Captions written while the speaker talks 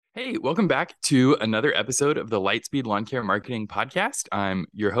Hey, welcome back to another episode of the Lightspeed Lawn Care Marketing Podcast. I'm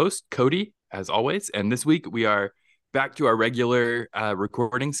your host, Cody, as always. And this week we are back to our regular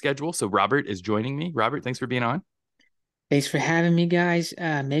recording schedule. So Robert is joining me. Robert, thanks for being on. Thanks for having me, guys.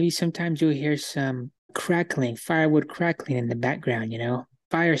 Maybe sometimes you'll hear some crackling, firewood crackling in the background,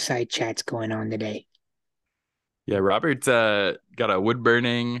 fireside chats going on today. Yeah, Robert's got a wood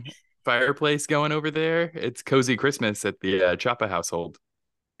burning fireplace going over there. It's cozy Christmas at the Chapa household.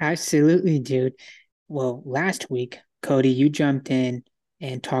 Absolutely, dude. Well, last week, Cody, you jumped in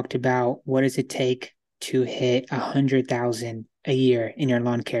and talked about what does it take to hit 100,000 a year in your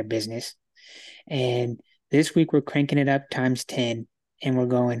lawn care business. And this week we're cranking it up times 10 and we're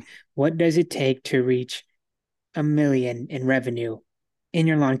going, what does it take to reach a million in revenue in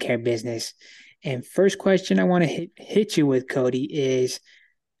your lawn care business? And first question I want to hit you with, Cody, is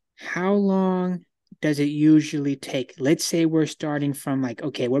how long does it usually take? Let's say we're starting from like,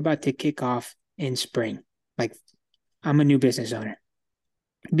 okay, we're about to kick off in spring. Like, I'm a new business owner.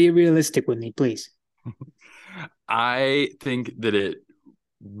 Be realistic with me, please. I think that it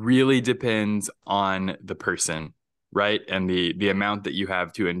really depends on the person, right? And the amount that you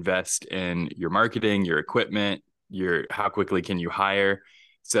have to invest in your marketing, your equipment, your how quickly can you hire.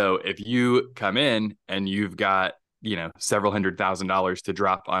 So if you come in and you've got, several $100,000 to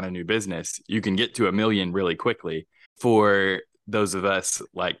drop on a new business, you can get to a million really quickly. For those of us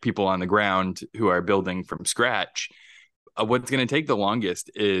like people on the ground who are building from scratch, what's going to take the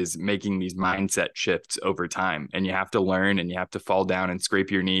longest is making these mindset shifts over time. And you have to learn and you have to fall down and scrape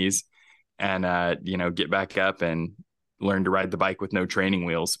your knees and, get back up and learn to ride the bike with no training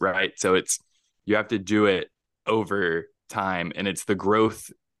wheels. Right. So you have to do it over time. And it's the growth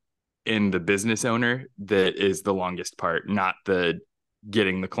in the business owner that is the longest part, not the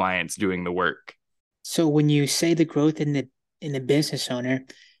getting the clients doing the work. So when you say the growth in the business owner,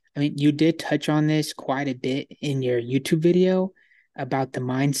 I mean, you did touch on this quite a bit in your YouTube video about the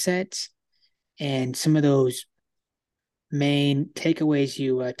mindsets and some of those main takeaways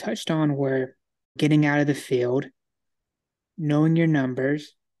you touched on were getting out of the field, knowing your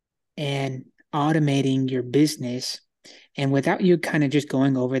numbers, and automating your business. And without you kind of just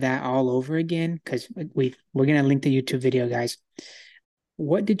going over that all over again, because we're gonna link the YouTube video, guys.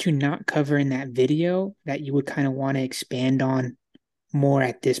 What did you not cover in that video that you would kind of want to expand on more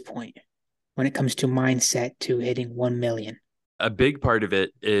at this point when it comes to mindset to hitting 1 million? A big part of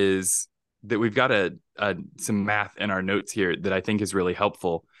it is that we've got some math in our notes here that I think is really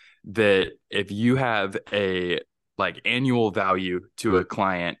helpful. That if you have a like annual value to a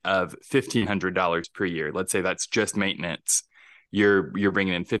client of $1,500 per year, let's say that's just maintenance, you're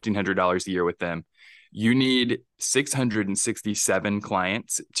bringing in $1,500 a year with them. You need 667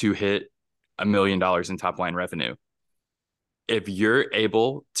 clients to hit $1 million in top line revenue. If you're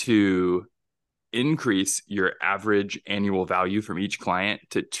able to increase your average annual value from each client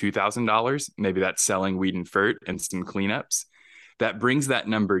to $2,000, maybe that's selling weed and fert and some cleanups, that brings that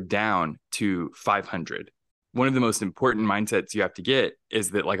number down to 500. One of the most important mindsets you have to get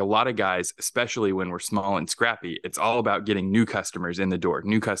is that, like a lot of guys, especially when we're small and scrappy, it's all about getting new customers in the door,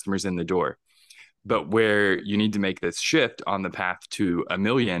 new customers in the door. But where you need to make this shift on the path to a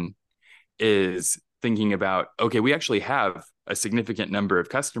million is thinking about, okay, we actually have a significant number of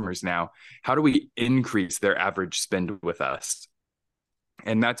customers now. How do we increase their average spend with us?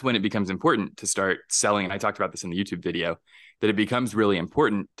 And that's when it becomes important to start selling. And I talked about this in the YouTube video, that it becomes really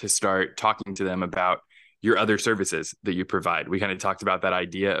important to start talking to them about your other services that you provide. We kind of talked about that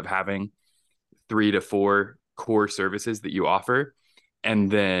idea of having 3 to 4 core services that you offer, and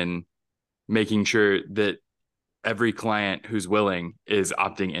then making sure that every client who's willing is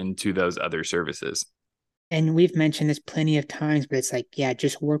opting into those other services. And we've mentioned this plenty of times, but it's like, yeah,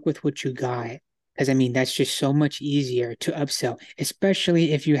 just work with what you got. Because I mean, that's just so much easier to upsell,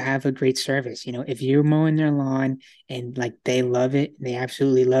 especially if you have a great service. If you're mowing their lawn and like they love it, they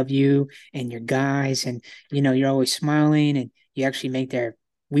absolutely love you and your guys, and you're always smiling and you actually make their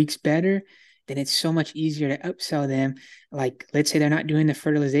weeks better, then it's so much easier to upsell them. Like, let's say they're not doing the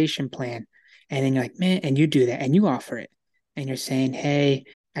fertilization plan, and then you're like, man, and you do that and you offer it, and you're saying, hey,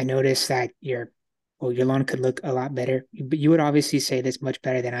 I noticed that your lawn could look a lot better, but you would obviously say this much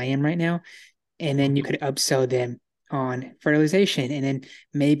better than I am right now. And then you Mm-hmm. could upsell them on fertilization. And then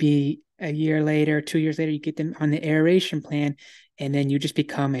maybe a year later, 2 years later, you get them on the aeration plan. And then you just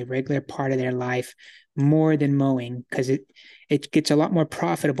become a regular part of their life more than mowing, because it gets a lot more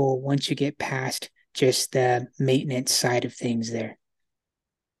profitable once you get past just the maintenance side of things there.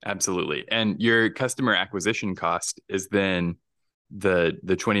 Absolutely. And your customer acquisition cost is then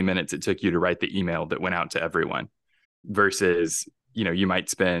the 20 minutes it took you to write the email that went out to everyone, versus you might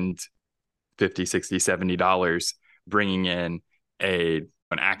spend 50, 60, $70 bringing in an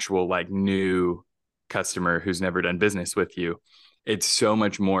actual like new customer who's never done business with you. It's so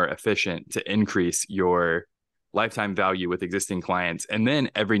much more efficient to increase your lifetime value with existing clients. And then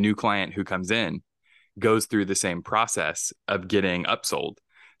every new client who comes in goes through the same process of getting upsold.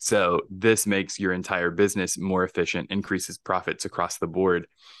 So this makes your entire business more efficient, increases profits across the board.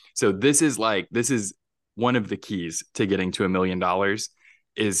 So this is one of the keys to getting to $1 million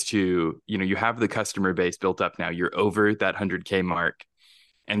is to, you have the customer base built up now. You're over that 100K mark.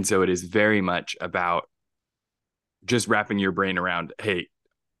 And so it is very much about just wrapping your brain around, hey,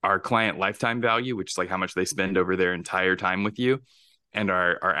 our client lifetime value, which is like how much they spend over their entire time with you, and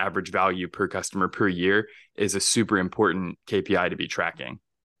our average value per customer per year is a super important KPI to be tracking.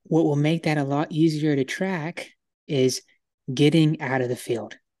 What will make that a lot easier to track is getting out of the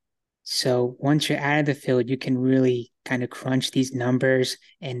field. So once you're out of the field, you can really kind of crunch these numbers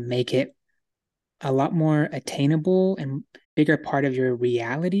and make it a lot more attainable and bigger part of your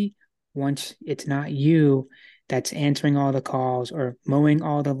reality once it's not you that's answering all the calls or mowing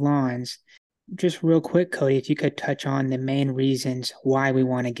all the lawns. Just real quick, Cody, if you could touch on the main reasons why we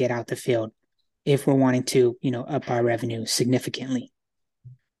want to get out the field if we're wanting to, up our revenue significantly.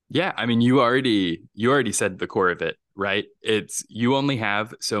 Yeah, I mean, you already said the core of it, right? It's you only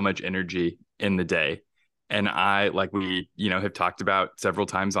have so much energy in the day. And like we, have talked about several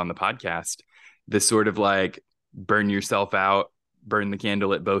times on the podcast, this sort of like burn yourself out, burn the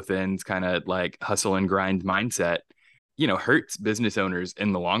candle at both ends, kind of like hustle and grind mindset, hurts business owners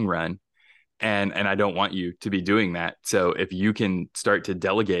in the long run. And I don't want you to be doing that. So if you can start to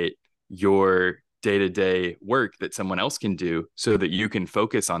delegate your day-to-day work that someone else can do so that you can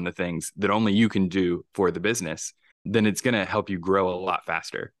focus on the things that only you can do for the business, then it's going to help you grow a lot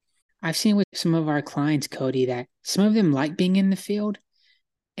faster. I've seen with some of our clients, Cody, that some of them like being in the field,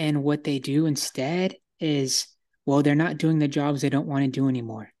 and what they do instead is, well, they're not doing the jobs they don't want to do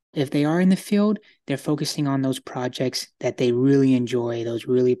anymore. If they are in the field, they're focusing on those projects that they really enjoy, those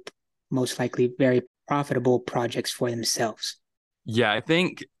really most likely very profitable projects for themselves. Yeah, I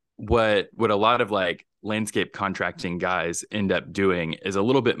think what a lot of like landscape contracting guys end up doing is a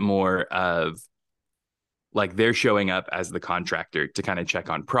little bit more of like they're showing up as the contractor to kind of check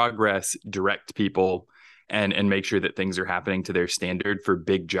on progress, direct people, and make sure that things are happening to their standard for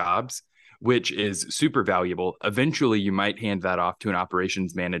big jobs, which is super valuable. Eventually, you might hand that off to an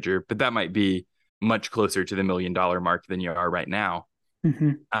operations manager, but that might be much closer to the $1 million mark than you are right now.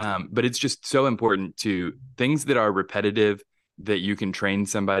 Mm-hmm. But it's just so important to things that are repetitive that you can train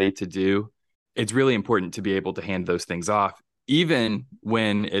somebody to do. It's really important to be able to hand those things off, even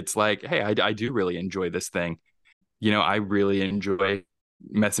when it's like, hey, I do really enjoy this thing. I really enjoy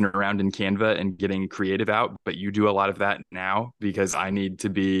messing around in Canva and getting creative out, but you do a lot of that now because I need to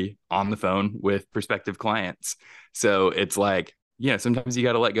be on the phone with prospective clients. So it's like, sometimes you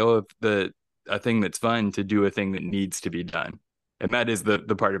got to let go of a thing that's fun to do a thing that needs to be done. And that is the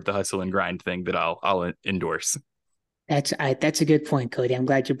part of the hustle and grind thing that I'll endorse. That's a good point, Cody. I'm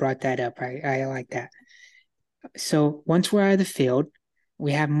glad you brought that up. I like that. So once we're out of the field,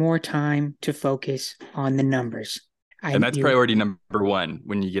 we have more time to focus on the numbers. And that's priority number one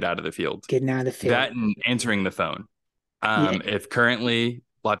when you get out of the field. Getting out of the field. That and answering the phone. Yeah. If currently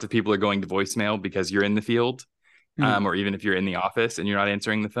lots of people are going to voicemail because you're in the field, or even if you're in the office and you're not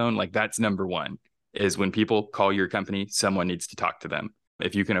answering the phone, like that's number one, is when people call your company, someone needs to talk to them.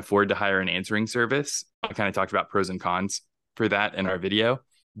 If you can afford to hire an answering service, I kind of talked about pros and cons for that in our video.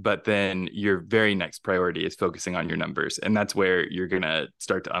 But then your very next priority is focusing on your numbers. And that's where you're going to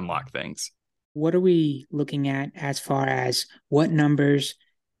start to unlock things. What are we looking at as far as what numbers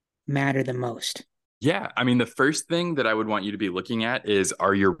matter the most? Yeah. I mean, the first thing that I would want you to be looking at is,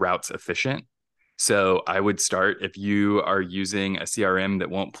 are your routes efficient? So I would start, if you are using a CRM that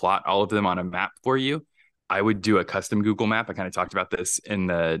won't plot all of them on a map for you, I would do a custom Google map. I kind of talked about this in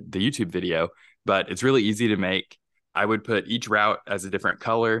the YouTube video, but it's really easy to make. I would put each route as a different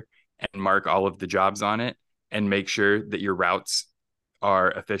color and mark all of the jobs on it and make sure that your routes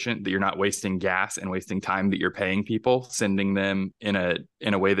are efficient, that you're not wasting gas and wasting time that you're paying people, sending them in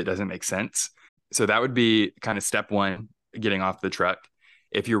a way that doesn't make sense. So that would be kind of step one, getting off the truck.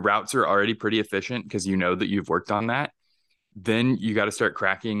 If your routes are already pretty efficient because you know that you've worked on that, then you got to start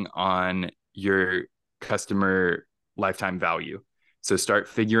cracking on your customer lifetime value. So start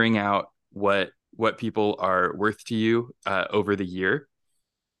figuring out what people are worth to you over the year.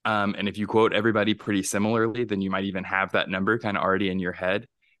 And if you quote everybody pretty similarly, then you might even have that number kind of already in your head.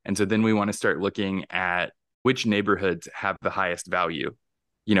 And so then we want to start looking at which neighborhoods have the highest value.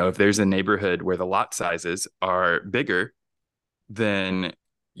 If there's a neighborhood where the lot sizes are bigger, then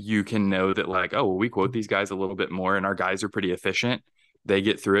you can know that like, oh, well, we quote these guys a little bit more and our guys are pretty efficient. They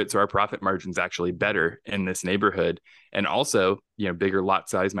get through it. So our profit margin's actually better in this neighborhood. And also, bigger lot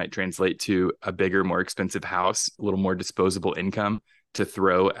size might translate to a bigger, more expensive house, a little more disposable income to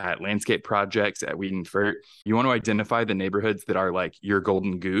throw at landscape projects, at weed and fert. You want to identify the neighborhoods that are like your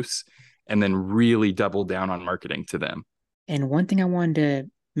golden goose and then really double down on marketing to them. And one thing I wanted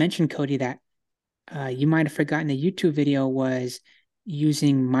to mention, Cody, that you might have forgotten the YouTube video was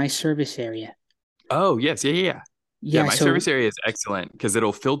using My Service Area. Oh, yes. Yeah, yeah, yeah. Yeah, Yeah, my so service area is excellent because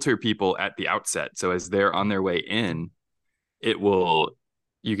it'll filter people at the outset. So as they're on their way in, it will,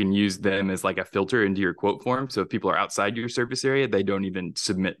 you can use them as like a filter into your quote form. So if people are outside your service area, they don't even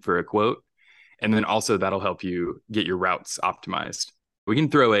submit for a quote. And then also that'll help you get your routes optimized. We can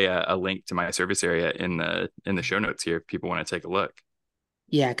throw a link to my service area in the show notes here if people want to take a look.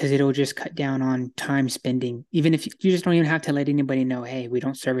 yeah, because it'll just cut down on time spending. Even if you just don't even have to let anybody know, hey, we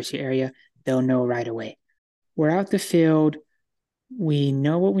don't service your area, they'll know right away. We're out the field. We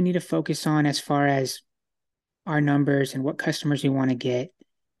know what we need to focus on as far as our numbers and what customers we want to get.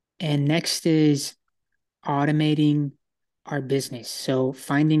 And next is automating our business. So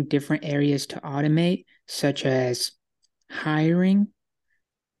finding different areas to automate, such as hiring,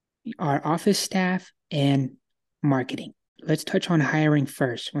 our office staff, and marketing. Let's touch on hiring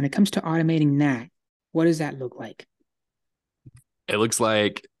first. When it comes to automating that, what does that look like? It looks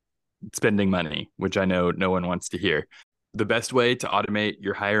like spending money, which I know no one wants to hear. The best way to automate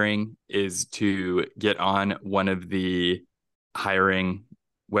your hiring is to get on one of the hiring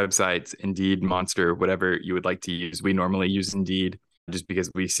websites, Indeed, Monster, whatever you would like to use. We normally use Indeed just because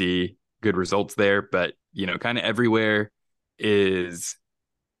we see good results there, but kind of everywhere is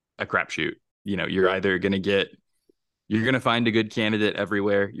a crapshoot. You're going to find a good candidate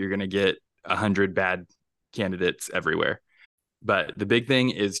everywhere. You're going to get 100 bad candidates everywhere. But the big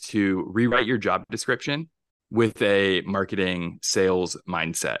thing is to rewrite your job description with a marketing sales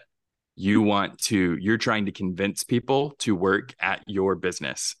mindset. You're trying to convince people to work at your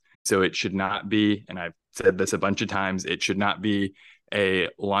business. So it should not be, and I've said this a bunch of times, it should not be a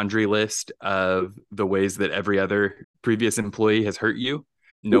laundry list of the ways that every other previous employee has hurt you.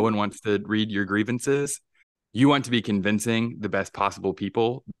 No one wants to read your grievances. You want to be convincing the best possible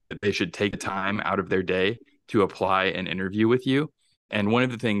people that they should take the time out of their day to apply an interview with you. And one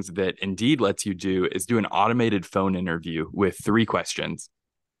of the things that Indeed lets you do is do an automated phone interview with 3 questions.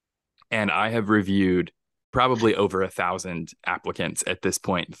 And I have reviewed probably over 1,000 applicants at this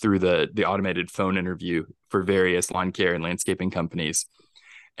point through the automated phone interview for various lawn care and landscaping companies.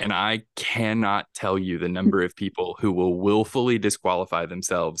 And I cannot tell you the number of people who will willfully disqualify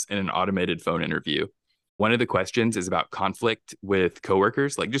themselves in an automated phone interview. One of the questions is about conflict with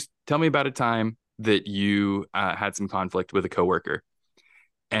coworkers. Like, just tell me about a time that you had some conflict with a coworker.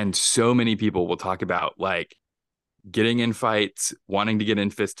 And so many people will talk about like getting in fights, wanting to get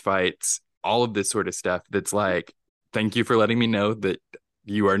in fist fights, all of this sort of stuff. That's like, thank you for letting me know that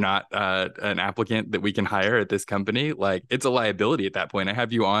you are not an applicant that we can hire at this company. Like, it's a liability at that point. I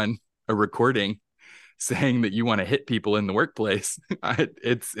have you on a recording saying that you want to hit people in the workplace.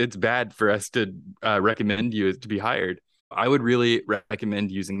 It's bad for us to recommend you to be hired. I would really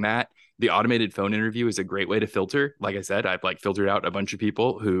recommend using that. The automated phone interview is a great way to filter. Like I said, I've like filtered out a bunch of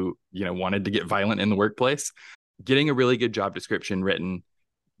people who, wanted to get violent in the workplace. Getting a really good job description written,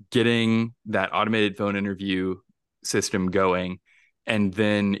 getting that automated phone interview system going, and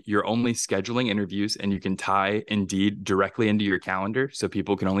then you're only scheduling interviews and you can tie Indeed directly into your calendar so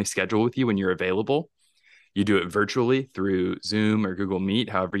people can only schedule with you when you're available. You do it virtually through Zoom or Google Meet,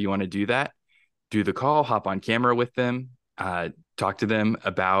 however you want to do that. Do the call, hop on camera with them, talk to them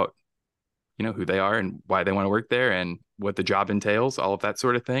about, who they are and why they want to work there and what the job entails, all of that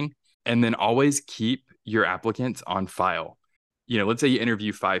sort of thing. And then always keep your applicants on file. Let's say you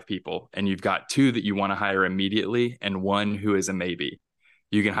interview 5 people and you've got 2 that you want to hire immediately and 1 who is a maybe.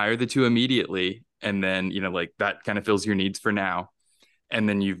 You can hire the 2 immediately and then, like that kind of fills your needs for now. And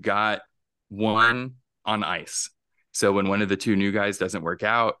then you've got 1 on ice. So when one of the 2 new guys doesn't work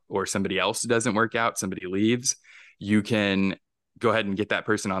out or somebody else doesn't work out, somebody leaves, you can go ahead and get that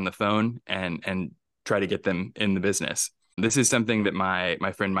person on the phone and try to get them in the business. This is something that my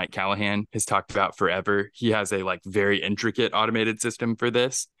friend Mike Callahan has talked about forever. He has a like very intricate automated system for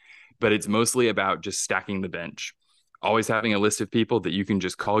this, but it's mostly about just stacking the bench. Always having a list of people that you can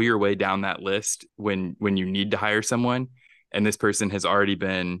just call your way down that list when you need to hire someone. And this person has already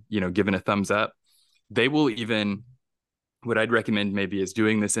been, given a thumbs up. They will even, what I'd recommend maybe is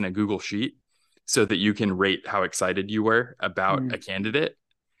doing this in a Google Sheet so that you can rate how excited you were about a candidate.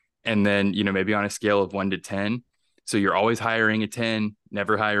 And then, maybe on a scale of 1 to 10, So you're always hiring a 10,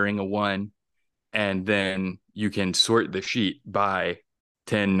 never hiring a 1. And then you can sort the sheet by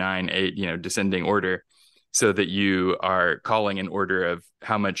 10, 9, 8, descending order, so that you are calling an order of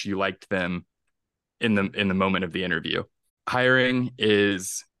how much you liked them in the moment of the interview. Hiring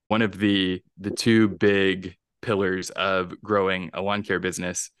is one of the two big pillars of growing a lawn care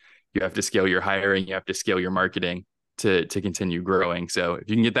business. You have to scale your hiring, you have to scale your marketing to continue growing. So if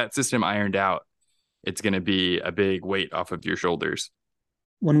you can get that system ironed out, it's going to be a big weight off of your shoulders.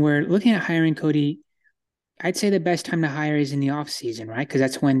 When we're looking at hiring, Cody, I'd say the best time to hire is in the off season, right? Because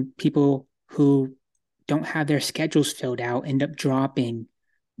that's when people who don't have their schedules filled out end up dropping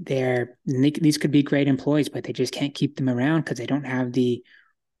these could be great employees, but they just can't keep them around because they don't have the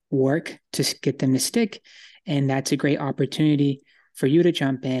work to get them to stick. And that's a great opportunity for you to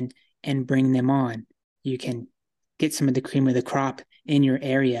jump in and bring them on. You can get some of the cream of the crop in your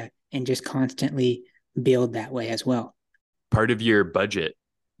area and just constantly build that way as well. Part of your budget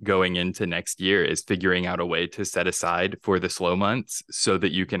going into next year is figuring out a way to set aside for the slow months so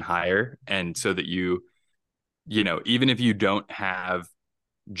that you can hire, and so that even if you don't have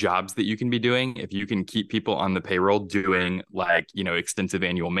jobs that you can be doing, if you can keep people on the payroll doing extensive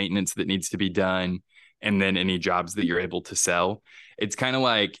annual maintenance that needs to be done, and then any jobs that you're able to sell, it's kind of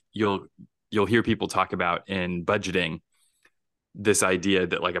like you'll hear people talk about in budgeting this idea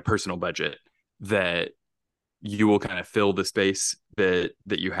that like a personal budget, that you will kind of fill the space that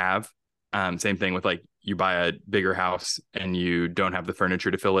you have. Same thing with like you buy a bigger house and you don't have the furniture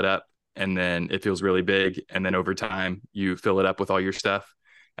to fill it up, and then it feels really big, and then over time you fill it up with all your stuff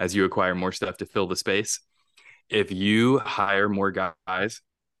as you acquire more stuff to fill the space. If you hire more guys,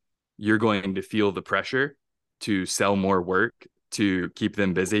 you're going to feel the pressure to sell more work to keep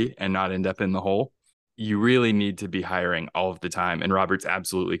them busy and not end up in the hole. You really need to be hiring all of the time. And Robert's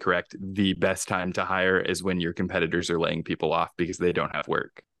absolutely correct. The best time to hire is when your competitors are laying people off because they don't have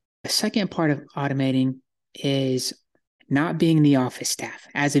work. The second part of automating is not being the office staff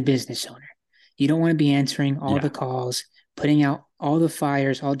as a business owner. You don't want to be answering all the calls, putting out all the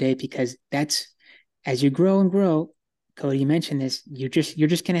fires all day, because that's, as you grow and grow, Cody, you mentioned this, you're just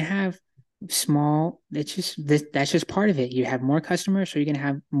going to have that's just part of it. You have more customers, so you're going to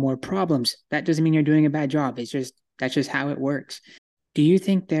have more problems. That doesn't mean you're doing a bad job. That's just how it works. Do you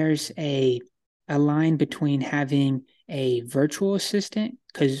think there's a line between having a virtual assistant,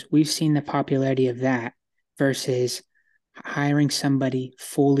 because we've seen the popularity of that, versus hiring somebody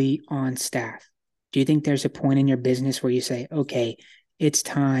fully on staff? Do you think there's a point in your business where you say, okay, it's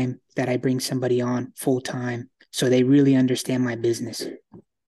time that I bring somebody on full time so they really understand my business?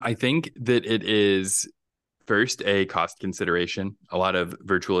 I think that it is first a cost consideration. A lot of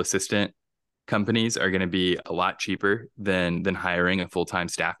virtual assistant companies are going to be a lot cheaper than hiring a full-time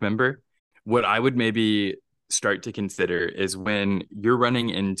staff member. What I would maybe start to consider is when you're running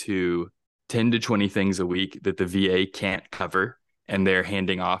into 10 to 20 things a week that the VA can't cover and they're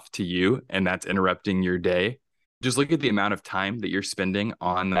handing off to you, and that's interrupting your day, just look at the amount of time that you're spending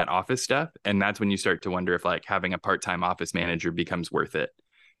on that office stuff. And that's when you start to wonder if like having a part-time office manager becomes worth it.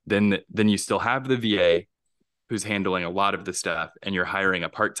 Then you still have the VA who's handling a lot of the stuff, and you're hiring a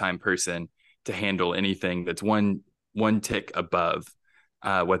part-time person to handle anything that's one tick above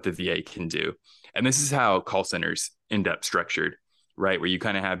what the VA can do. And this is how call centers end up structured, right? Where you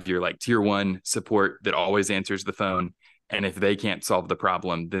kind of have your like tier 1 support that always answers the phone. And if they can't solve the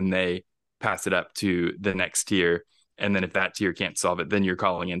problem, then they pass it up to the next tier. And then if that tier can't solve it, then you're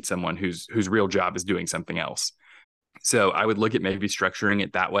calling in someone whose real job is doing something else. So I would look at maybe structuring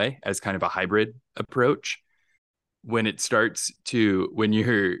it that way as kind of a hybrid approach. When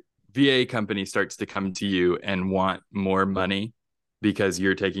your VA company starts to come to you and want more money because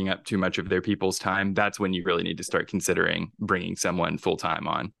you're taking up too much of their people's time, that's when you really need to start considering bringing someone full-time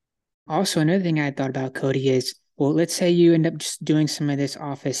on. Also, another thing I thought about, Cody, is, well, let's say you end up just doing some of this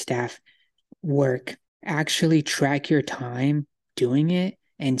office staff work. Actually track your time doing it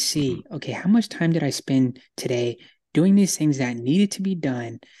and see, okay, how much time did I spend today doing these things that needed to be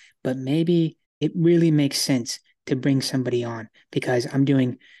done, but maybe it really makes sense to bring somebody on because I'm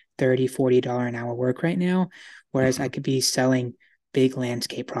doing $30, $40 an hour work right now, whereas I could be selling big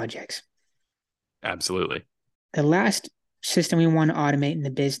landscape projects. Absolutely. The last system we want to automate in the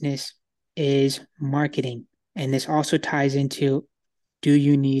business is marketing. And this also ties into, do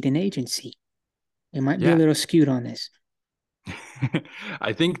you need an agency? We might be a little skewed on this.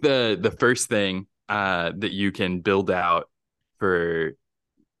 I think the first thing that you can build out for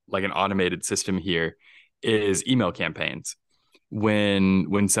like an automated system here is email campaigns.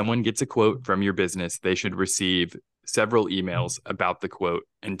 When someone gets a quote from your business, they should receive several emails about the quote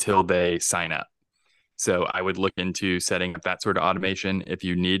until they sign up. So I would look into setting up that sort of automation. If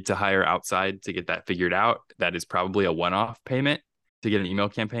you need to hire outside to get that figured out, that is probably a one-off payment to get an email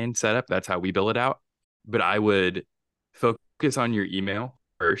campaign set up. That's how we bill it out. But I would focus on your email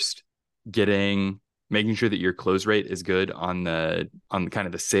first, making sure that your close rate is good on kind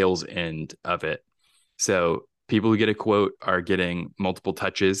of the sales end of it. So people who get a quote are getting multiple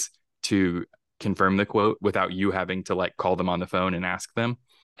touches to confirm the quote without you having to like call them on the phone and ask them.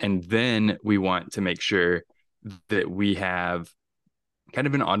 And then we want to make sure that we have kind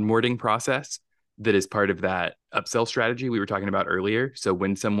of an onboarding process that is part of that upsell strategy we were talking about earlier. So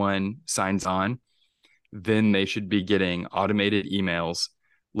when someone signs on, then they should be getting automated emails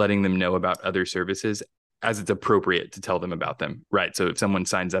letting them know about other services as it's appropriate to tell them about them, right? So if someone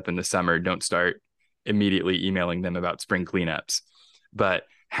signs up in the summer, don't start immediately emailing them about spring cleanups, but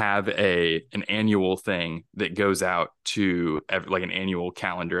have an annual thing that goes out to like an annual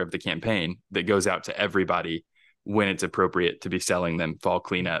calendar of the campaign that goes out to everybody when it's appropriate to be selling them fall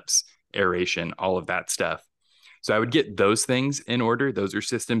cleanups, aeration, all of that stuff. So I would get those things in order. Those are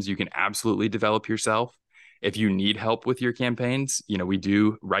systems you can absolutely develop yourself. If you need help with your campaigns, we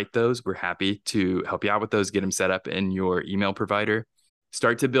do write those. We're happy to help you out with those, get them set up in your email provider.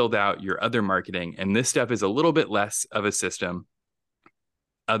 Start to build out your other marketing. And this stuff is a little bit less of a system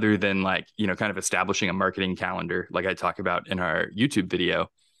other than like, kind of establishing a marketing calendar, like I talk about in our YouTube video.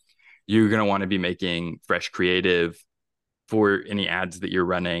 You're going to want to be making fresh creative for any ads that you're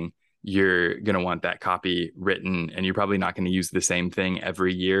running. You're going to want that copy written, and you're probably not going to use the same thing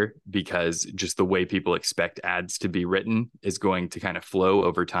every year because just the way people expect ads to be written is going to kind of flow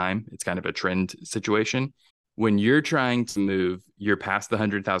over time. It's kind of a trend situation. When you're trying to move, you're past the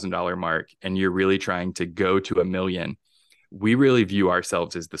 $100,000 mark and you're really trying to go to $1 million. We really view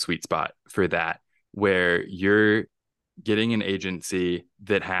ourselves as the sweet spot for that, where you're getting an agency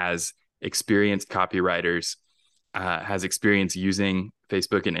that has experienced copywriters, has experience using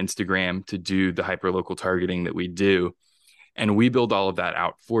Facebook and Instagram to do the hyperlocal targeting that we do. And we build all of that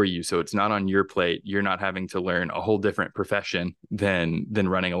out for you. So it's not on your plate. You're not having to learn a whole different profession than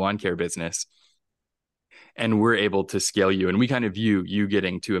running a lawn care business. And we're able to scale you. And we kind of view you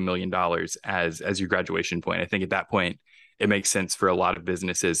getting to $1 million as your graduation point. I think at that point, it makes sense for a lot of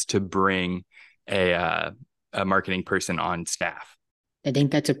businesses to bring a marketing person on staff. I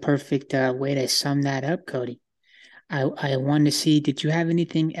think that's a perfect way to sum that up, Cody. I wanted to see, did you have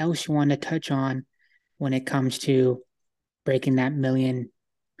anything else you want to touch on when it comes to breaking that $1 million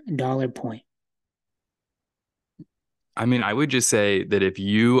point? I mean, I would just say that if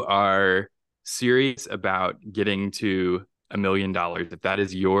you are serious about getting to $1 million, if that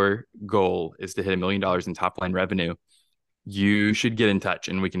is your goal, is to hit $1 million in top line revenue, you should get in touch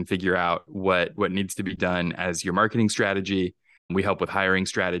and we can figure out what needs to be done as your marketing strategy. We help with hiring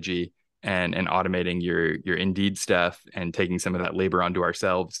strategy and automating your Indeed stuff and taking some of that labor onto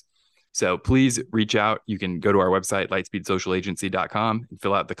ourselves. So please reach out. You can go to our website, lightspeedsocialagency.com, and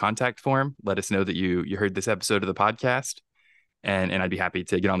fill out the contact form. Let us know that you heard this episode of the podcast, and I'd be happy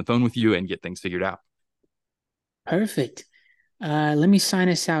to get on the phone with you and get things figured out. Perfect. Let me sign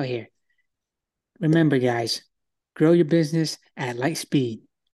us out here. Remember, guys, grow your business at light speed.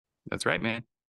 That's right, man.